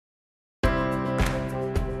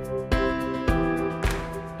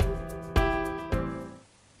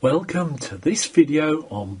Welcome to this video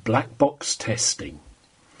on black box testing.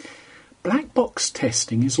 Black box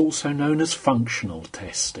testing is also known as functional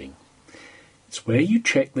testing. It's where you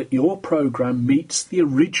check that your program meets the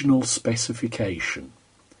original specification.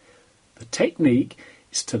 The technique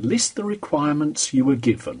is to list the requirements you were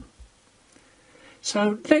given.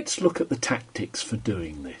 So let's look at the tactics for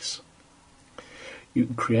doing this. You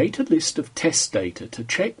can create a list of test data to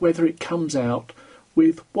check whether it comes out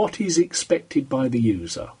with what is expected by the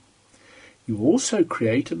user. You also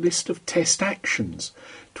create a list of test actions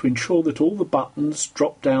to ensure that all the buttons,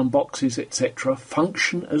 drop-down boxes, etc.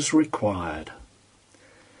 function as required.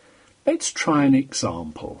 Let's try an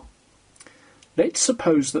example. Let's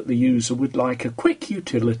suppose that the user would like a quick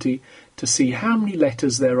utility to see how many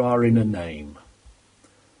letters there are in a name.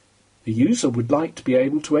 The user would like to be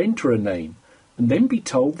able to enter a name and then be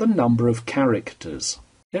told the number of characters.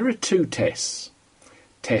 There are two tests: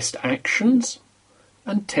 test actions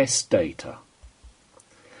and test data.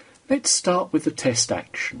 Let's start with the test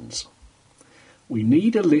actions. We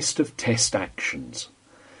need a list of test actions.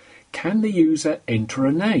 Can the user enter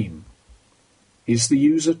a name? Is the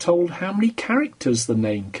user told how many characters the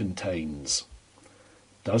name contains?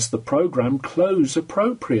 Does the program close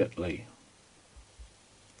appropriately?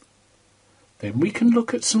 Then we can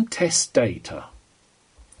look at some test data.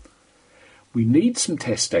 We need some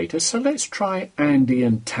test data, so let's try Andy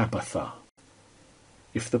and Tabitha.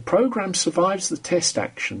 If the program survives the test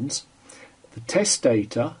actions, the test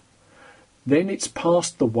data, then it's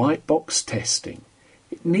passed the white box testing.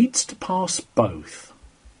 It needs to pass both.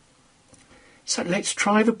 So let's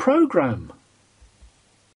try the program.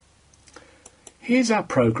 Here's our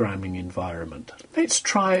programming environment. Let's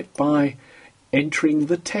try it by entering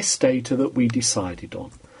the test data that we decided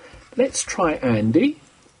on. Let's try Andy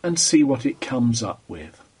and see what it comes up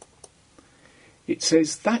with. It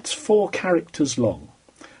says that's 4 characters long.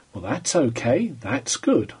 Well, that's okay, that's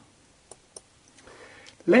good.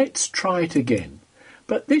 Let's try it again,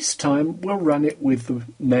 but this time we'll run it with the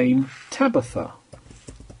name Tabitha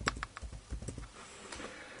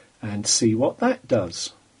and see what that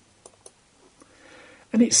does.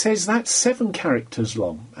 And it says that's 7 characters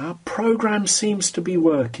long. Our program seems to be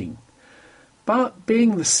working, but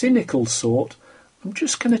being the cynical sort, I'm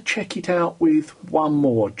just going to check it out with one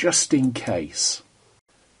more just in case.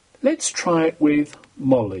 Let's try it with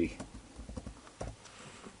Molly.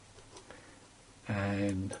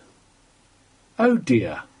 And oh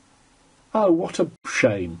dear. Oh, what a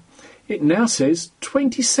shame. It now says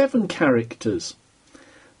 27 characters.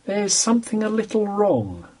 There's something a little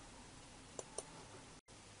wrong.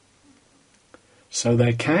 So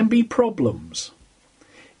there can be problems.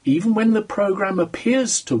 Even when the program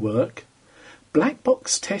appears to work, black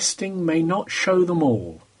box testing may not show them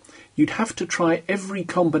all. You'd have to try every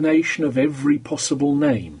combination of every possible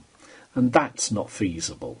name, and that's not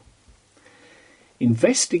feasible.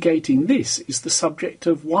 Investigating this is the subject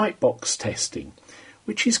of white box testing,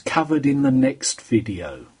 which is covered in the next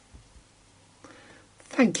video.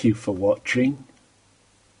 Thank you for watching.